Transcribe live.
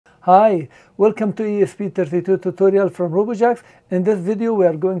Hi, welcome to ESP32 tutorial from Robojax. In this video we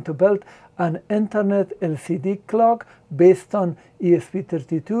are going to build an internet LCD clock based on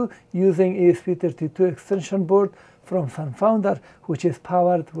ESP32 using ESP32 extension board from SunFounder, which is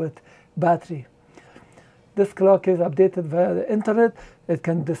powered with battery. This clock is updated via the internet. It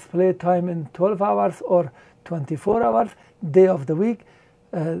can display time in 12 hours or 24 hours, day of the week,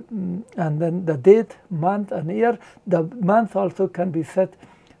 and then the date, month and year. The month also can be set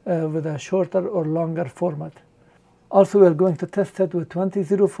with a shorter or longer format. Also, we are going to test it with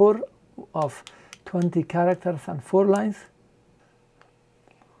 2004 of 20 characters and 4 lines.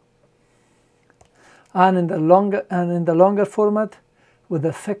 And in the longer format with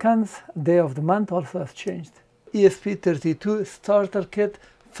the seconds, day of the month also has changed. ESP32 starter kit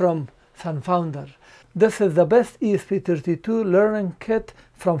from SunFounder. This is the best ESP32 learning kit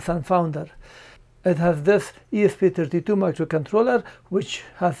from SunFounder. It has this ESP32 microcontroller which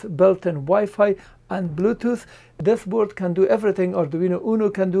has built-in Wi-Fi and Bluetooth. This board can do everything Arduino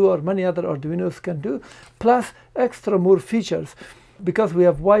Uno can do or many other Arduinos can do, plus extra more features. Because we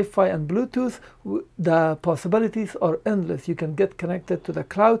have Wi-Fi and Bluetooth, the possibilities are endless. You can get connected to the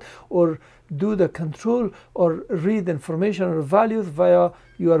cloud or do the control or read information or values via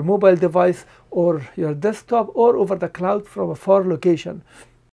your mobile device or your desktop or over the cloud from a far location.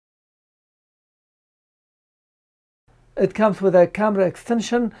 It comes with a camera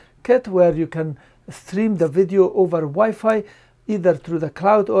extension kit where you can stream the video over Wi-Fi either through the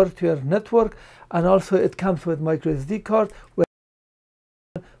cloud or to your network, and also it comes with micro SD card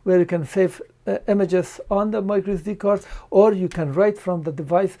where you can save images on the micro SD card, or you can write from the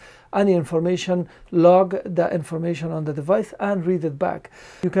device any information, log the information on the device and read it back.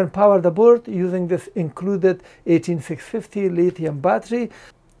 You can power the board using this included 18650 lithium battery,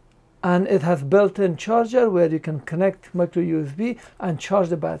 and it has built-in charger where you can connect micro USB and charge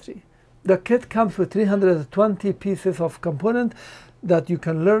the battery. The kit comes with 320 pieces of component that you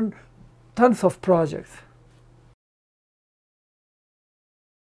can learn tons of projects.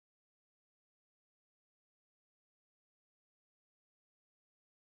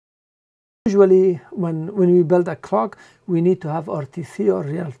 Usually when we build a clock, we need to have RTC or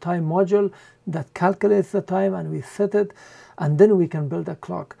real-time module that calculates the time, and we set it, and then we can build a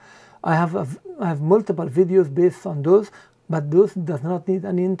clock. I have multiple videos based on those, but those does not need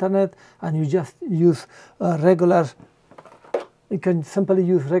any internet, and you just use you can simply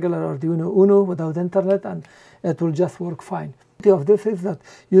use regular Arduino Uno without internet and it will just work fine. The beauty of this is that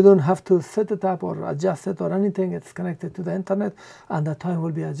you don't have to set it up or adjust it or anything. It's connected to the internet and the time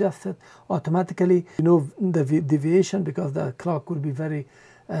will be adjusted automatically. You know the deviation because the clock will be very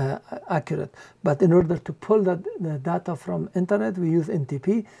accurate. But in order to pull the data from internet, we use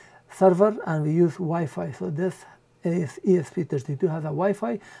NTP server and we use Wi-Fi. So this is ESP32 has a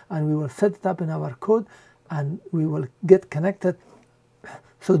Wi-Fi, and we will set it up in our code and we will get connected.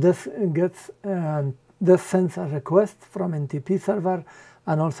 So this sends a request from NTP server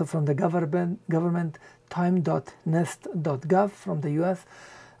and also from the government time.nest.gov from the US,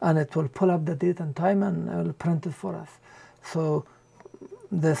 and it will pull up the date and time and it will print it for us. So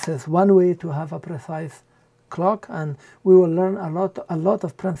this is one way to have a precise clock, and we will learn a lot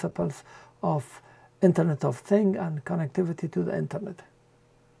of principles of Internet of Things and connectivity to the internet.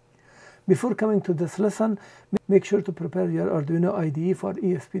 Before coming to this lesson, make sure to prepare your Arduino IDE for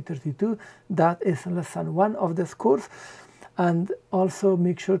ESP32. That is lesson 1 of this course. And also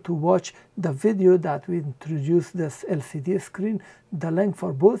make sure to watch the video that we introduce this LCD screen. The link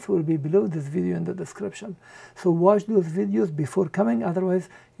for both will be below this video in the description. So watch those videos before coming, otherwise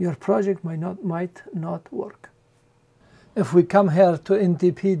your project might not work. If we come here to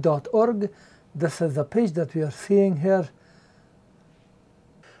ntp.org, this is the page that we are seeing here.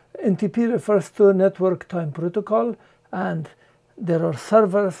 NTP refers to Network Time Protocol, and there are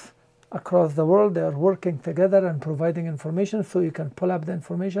servers across the world. They are working together and providing information, so you can pull up the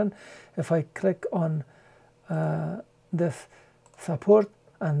information. If I click on this support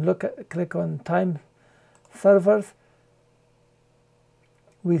and click on time servers,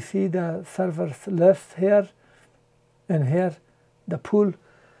 we see the servers list here, and here the pool.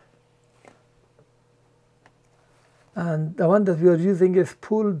 And the one that we are using is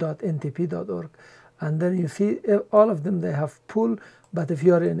pool.ntp.org. And then you see all of them, they have pool. But if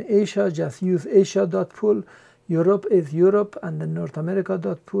you are in Asia, just use asia.pool. Europe is Europe, and then North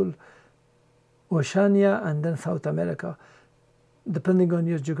America.pool. Oceania, and then South America. Depending on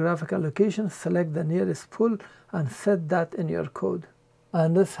your geographical location, select the nearest pool and set that in your code.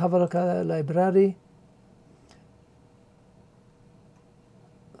 And let's have a look at the library.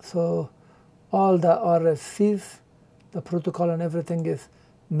 So all the RFCs, the protocol and everything is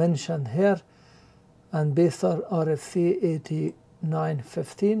mentioned here, and based on RFC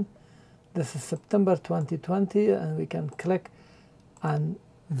 8915. This is September 2020, and we can click and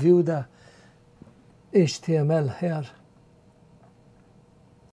view the HTML here.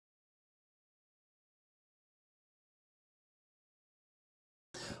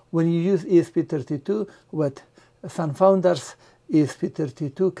 When you use ESP32 with SunFounder's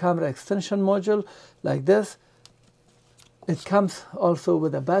ESP32 camera extension module like this, it comes also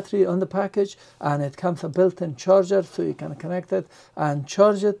with a battery on the package, and it comes a built-in charger, so you can connect it and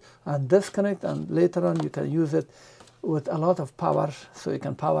charge it and disconnect, and later on you can use it with a lot of power, so you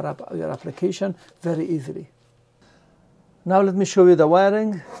can power up your application very easily. Now let me show you the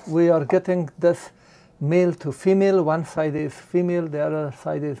wiring. We are getting this male to female. One side is female, the other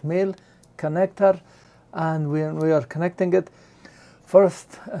side is male connector, and we are connecting it.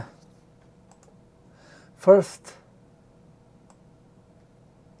 First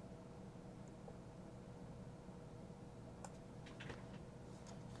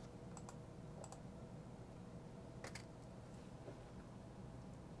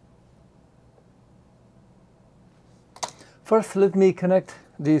let me connect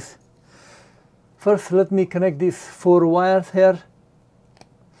these. First, let me connect these 4 wires here.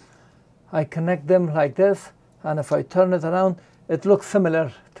 I connect them like this, and if I turn it around, it looks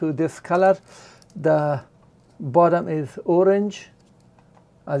similar to this color. The bottom is orange,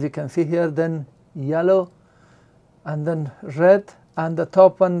 as you can see here, then yellow, and then red, and the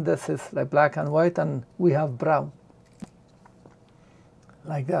top one, this is like black and white, and we have brown,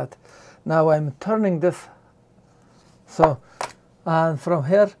 like that. Now I'm turning this, so, and from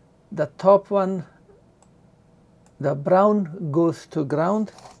here, the top one, the brown goes to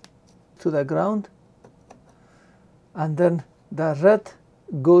ground, to the ground, and then the red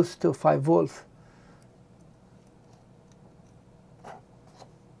goes to 5 volts.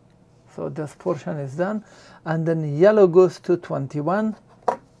 So this portion is done, and then yellow goes to 21.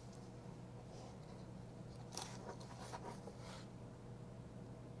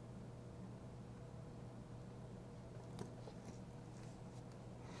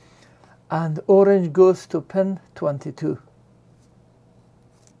 And orange goes to pin 22.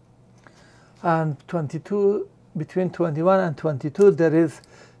 And 22, between 21 and 22,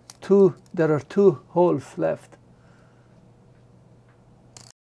 there are 2 holes left.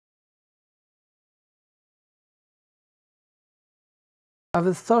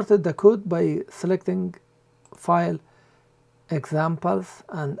 I've started the code by selecting File, Examples,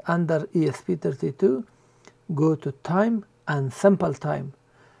 and under ESP32, go to Time and Simple Time.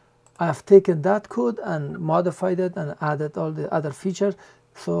 I have taken that code and modified it and added all the other features,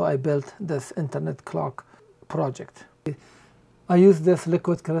 so I built this internet clock project. I use this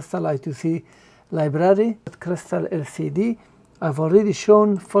liquid crystal I2C library, crystal LCD. I've already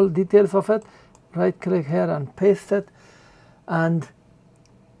shown full details of it. Right click here and paste it, and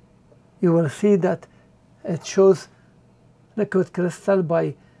you will see that it shows liquid crystal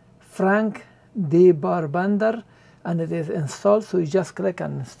by Frank D. Barbander, and it is installed, so you just click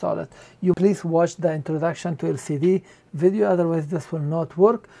and install it. You please watch the introduction to LCD video, otherwise this will not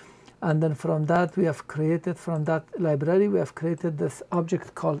work. And then from that, we have created, from that library, we have created this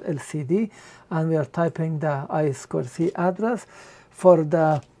object called LCD, and we are typing the I2C address for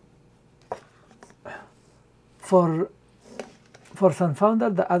the for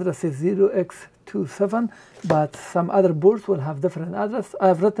SunFounder. The address is 0x27, but some other boards will have different address. I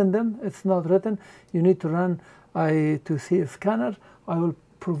have written them. It's not written. You need to run I2C scanner. I will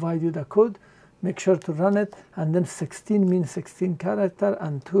provide you the code. Make sure to run it, and then 16 means 16 character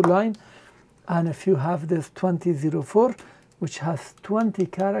and 2 line. And if you have this 2004, which has 20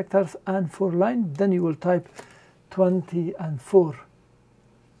 characters and 4 line, then you will type 20 and 4.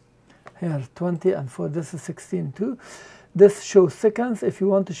 Here, 20 and 4. This is 16 too. This shows seconds. If you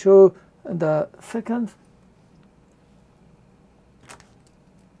want to show the seconds,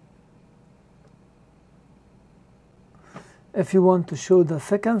 if you want to show the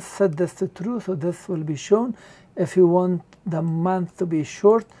seconds, set this to true, so this will be shown. If you want the month to be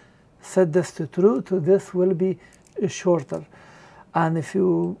short, set this to true, so this will be shorter. And if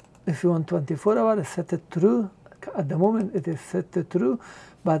you want 24 hours, set it true. At the moment it is set to true,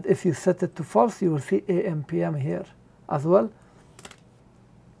 but if you set it to false, you will see AM, PM here as well.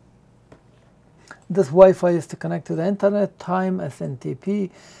 This Wi-Fi is to connect to the internet. Time, SNTP.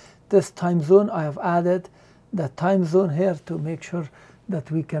 This time zone, I have added the time zone here to make sure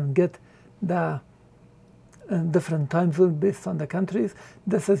that we can get the different time zones based on the countries.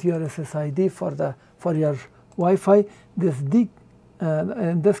 This is your SSID for your Wi-Fi. This D,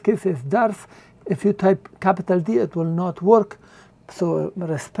 in this case, is DARF. If you type capital D, it will not work. So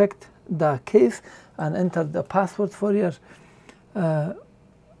respect the case and enter the password for your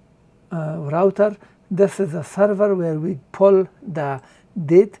router. This is a server where we pull the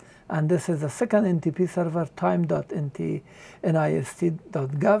date, and this is the second NTP server,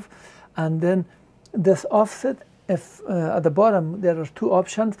 time.nist.gov. And then this offset, if at the bottom there are two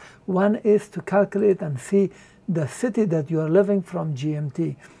options. One is to calculate and see the city that you are living from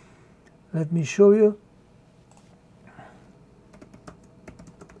GMT. Let me show you.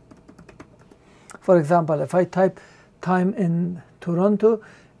 For example, if I type time in Toronto,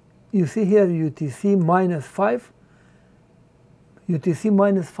 you see here UTC -5. UTC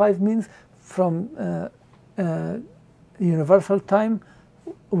 -5 means from universal time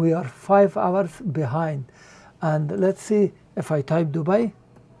we are 5 hours behind. And let's see if I type Dubai.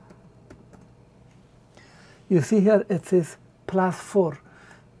 You see here it says +4.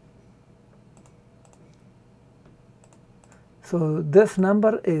 So this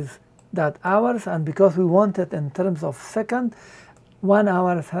number is that hours, and because we want it in terms of second, 1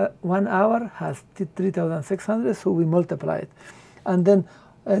 hour has 3,600, so we multiply it. And then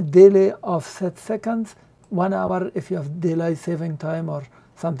a daily offset seconds, 1 hour if you have daylight saving time or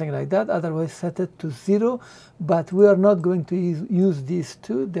something like that, otherwise set it to 0. But we are not going to use these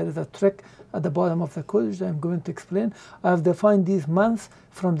two. There is a trick at the bottom of the code which I'm going to explain. I have defined these months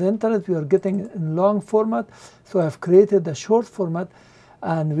from the internet. We are getting in long format, so I've created the short format,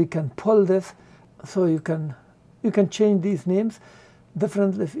 and we can pull this. So you can change these names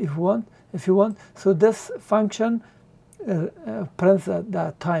differently if you want. So this function prints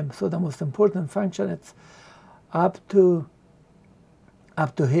the time. So the most important function, it's up to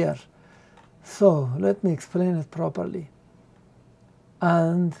here. So let me explain it properly.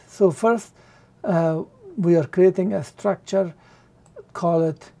 And so first we are creating a structure, call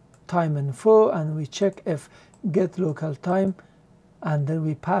it time info, and we check if get local time, and then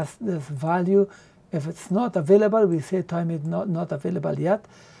we pass this value. If it's not available, we say time is not available yet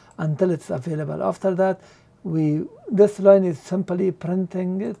until it's available. After that, this line is simply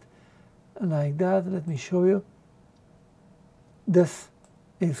printing it like that. Let me show you. This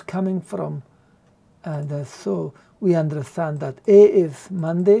is coming from so we understand that A is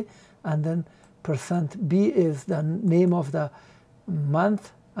Monday, and then %B is the name of the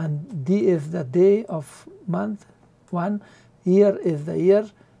month, and D is the day of month 1. Year is the year.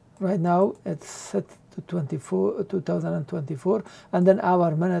 Right now it's set to 2024, and then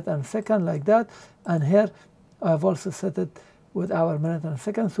hour, minute, and second, like that. And here I've also set it with hour, minute, and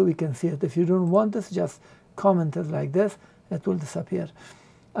second, so we can see it. If you don't want this, just comment it like this, it will disappear.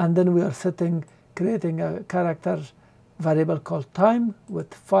 And then we are creating a character variable called time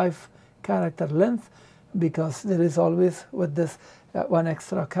with 5 character length, because there is always with this one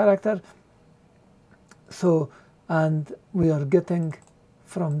extra character. So, and we are getting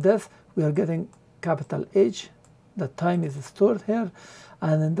from this, we are getting capital H, the time is stored here,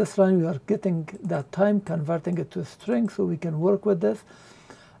 and in this line we are getting that time, converting it to a string, so we can work with this.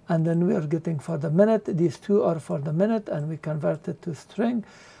 And then we are getting for the minute, these two are for the minute, and we convert it to string.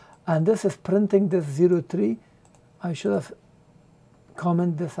 And this is printing this 03. I should have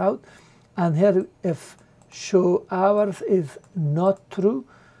commented this out. And here, if show hours is not true,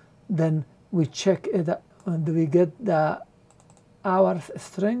 then we check it, and we get the hours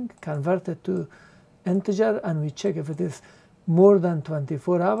string, convert it to integer, and we check if it is more than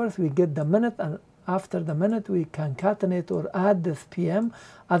 24 hours, we get the minute, and after the minute we concatenate or add this PM,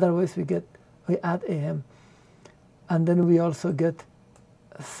 otherwise we add AM. And then we also get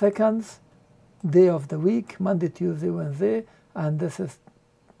seconds, day of the week, Monday, Tuesday, Wednesday, and this is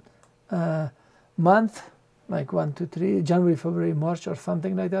month, like 1, 2, 3, January, February, March, or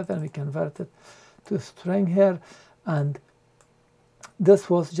something like that, and we convert it to string here. And this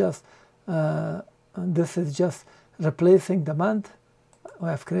was just this is just replacing the month. We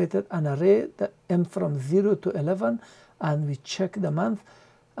have created an array that M from 0 to 11, and we check the month,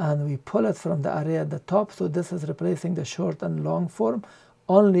 and we pull it from the array at the top. So this is replacing the short and long form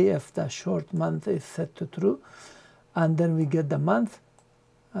only if the short month is set to true. And then we get the month,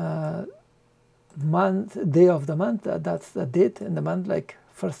 day of the month, that's the date in the month, like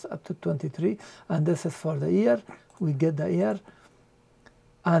 1st up to 23, and this is for the year, we get the year.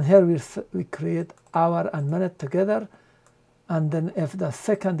 And here we create hour and minute together, and then if the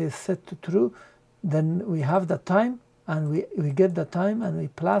second is set to true, then we have the time, and we get the time, and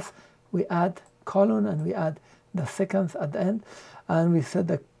we add colon, and we add the seconds at the end. And we set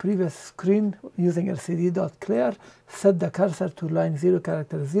the previous screen using lcd.clear, set the cursor to line 0,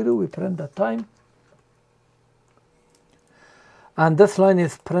 character 0, we print the time. And this line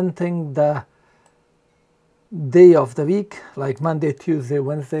is printing the day of the week, like Monday, Tuesday,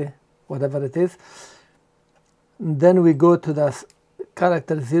 Wednesday, whatever it is. Then we go to the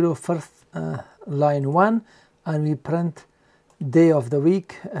character 0 first line 1, and we print day of the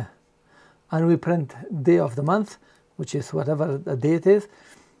week, and we print day of the month, which is whatever the date is.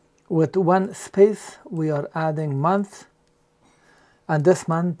 With one space, we are adding month, and this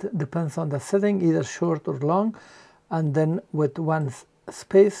month depends on the setting, either short or long. And then with one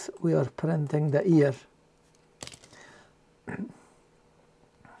space, we are printing the year.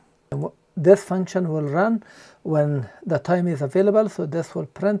 This function will run when the time is available, so this will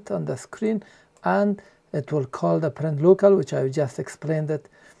print on the screen, and it will call the print local, which I just explained it.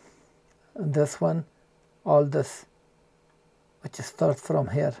 This one, all this, which starts from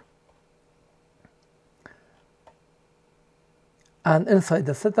here. And inside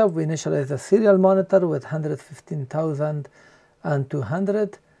the setup, we initialize the serial monitor with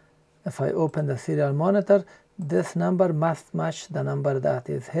 115,200. If I open the serial monitor, this number must match the number that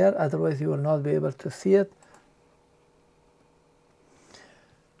is here, otherwise you will not be able to see it.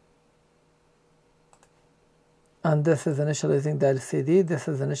 And this is initializing the LCD, this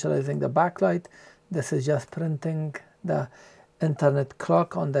is initializing the backlight, this is just printing the internet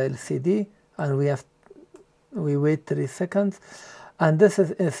clock on the LCD, and we wait 3 seconds. And this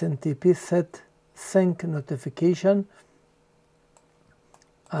is SNTP set sync notification,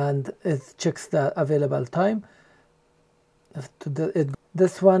 and it checks the available time.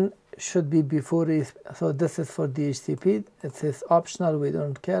 This one should be before ESP, so this is for DHCP. It says optional, we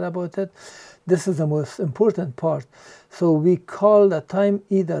don't care about it. This is the most important part. So we call the time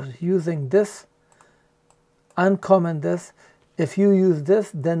either using this, uncomment this. If you use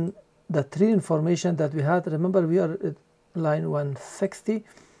this, then the 3 information that we had, remember we are at line 160.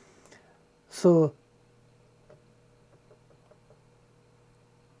 So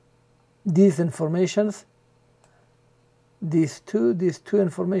these informations, these two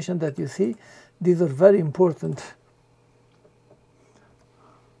information that you see, these are very important.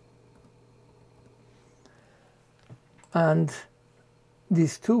 And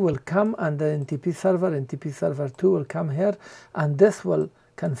these two will come, and the NTP server 2 will come here, and this will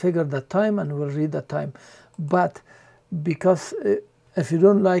configure the time and will read the time. But because if you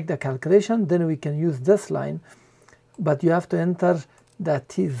don't like the calculation, then we can use this line, but you have to enter the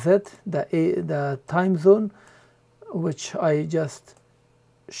TZ, the time zone, which I just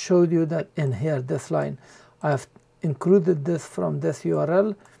showed you that in here, this line. I have included this from this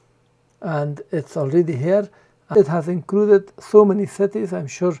URL, and it's already here. It has included so many cities. I'm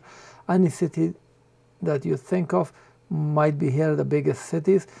sure any city that you think of might be here, the biggest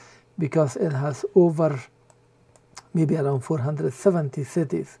cities, because it has over maybe around 470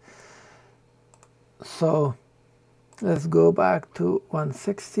 cities. So let's go back to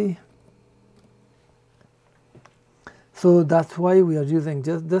 160. So that's why we are using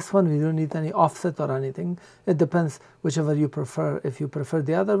just this one. We don't need any offset or anything. It depends whichever you prefer. If you prefer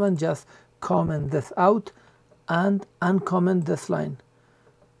the other one, just comment this out and uncomment this line.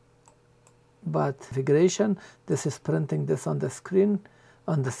 But configuration, this is printing this on the screen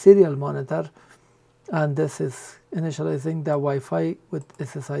on the serial monitor, and this is initializing the Wi-Fi with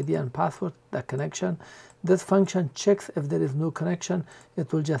SSID and password, the connection. This function checks if there is no connection,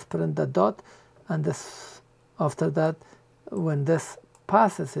 it will just print the dot, and this, after that, when this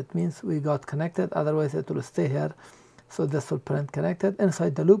passes, it means we got connected, otherwise it will stay here. So this will print connected.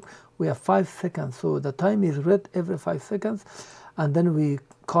 Inside the loop, we have 5 seconds. So the time is read every 5 seconds. And then we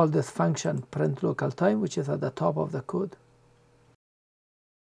call this function print local time, which is at the top of the code.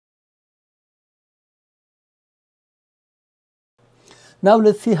 Now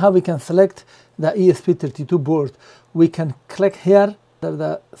let's see how we can select the ESP32 board. We can click here under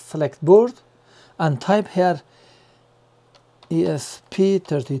the select board and type here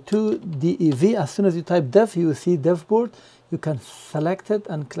ESP32 DEV. As soon as you type dev, you will see dev board. You can select it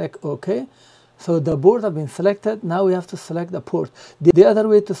and click OK. So the board has been selected. Now we have to select the port. The other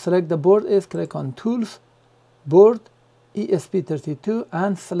way to select the board is click on Tools, Board, ESP32,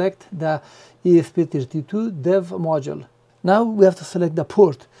 and select the ESP32 dev module. Now we have to select the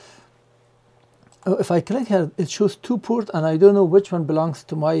port. If I click here, it shows 2 ports, and I don't know which one belongs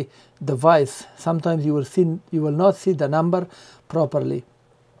to my device. Sometimes you will not see the number properly.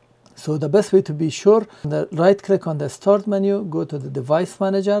 So the best way to be sure, right click on the Start menu, go to the Device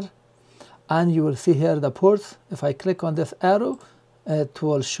Manager, and you will see here the ports. If I click on this arrow, it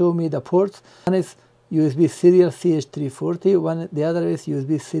will show me the ports. One is USB serial CH340, the other is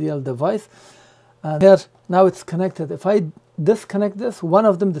USB serial device. And here, now it's connected. If I disconnect this, one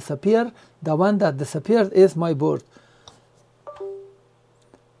of them disappear. The one that disappeared is my board.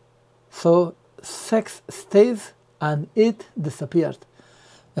 So 6 stays and 8 disappeared.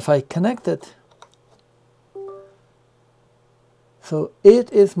 If I connect it, so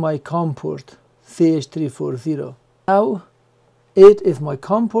 8 is my COM port, CH340. Now 8 is my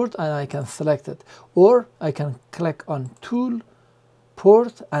COM port and I can select it. Or I can click on Tool,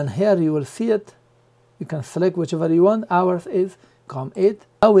 Port, and here you will see it. You can select whichever you want. Ours is COM8.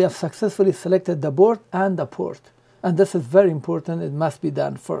 Now we have successfully selected the board and the port. And this is very important. It must be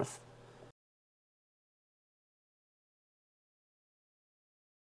done first.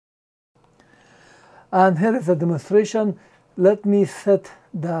 And here is a demonstration. Let me set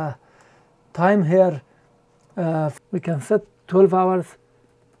the time here. We can set 12 hours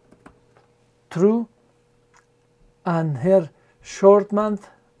true, and here short month,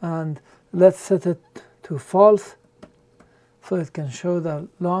 and let's set it to false so it can show the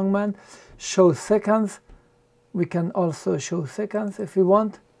long month. Show seconds. We can also show seconds if we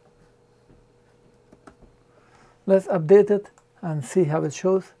want. Let's update it and see how it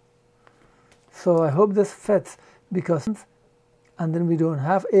shows. So I hope this fits, because and then we don't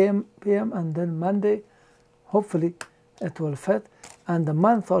have AM, PM, and then Monday. Hopefully it will fit, and the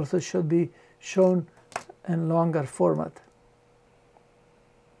month also should be shown in longer format.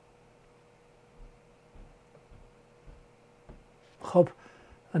 Hope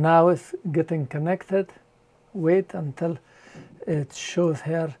now it's getting connected. Wait until it shows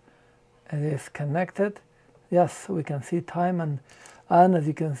here it is connected. Yes, we can see time, and as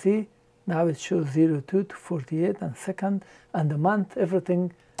you can see now it shows 02 to 48 and second, and the month,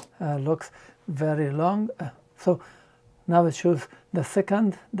 everything looks very long. So now it shows the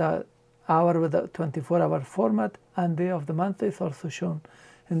second, the hour with the 24-hour format, and day of the month is also shown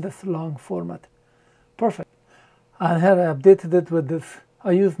in this long format. Perfect. And here I updated it with this.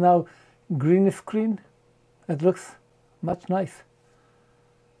 I use now green screen. It looks much nice.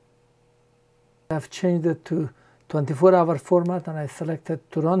 I've changed it to 24-hour format, and I selected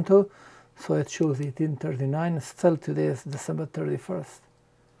Toronto, so it shows 1839. Still today is December 31st.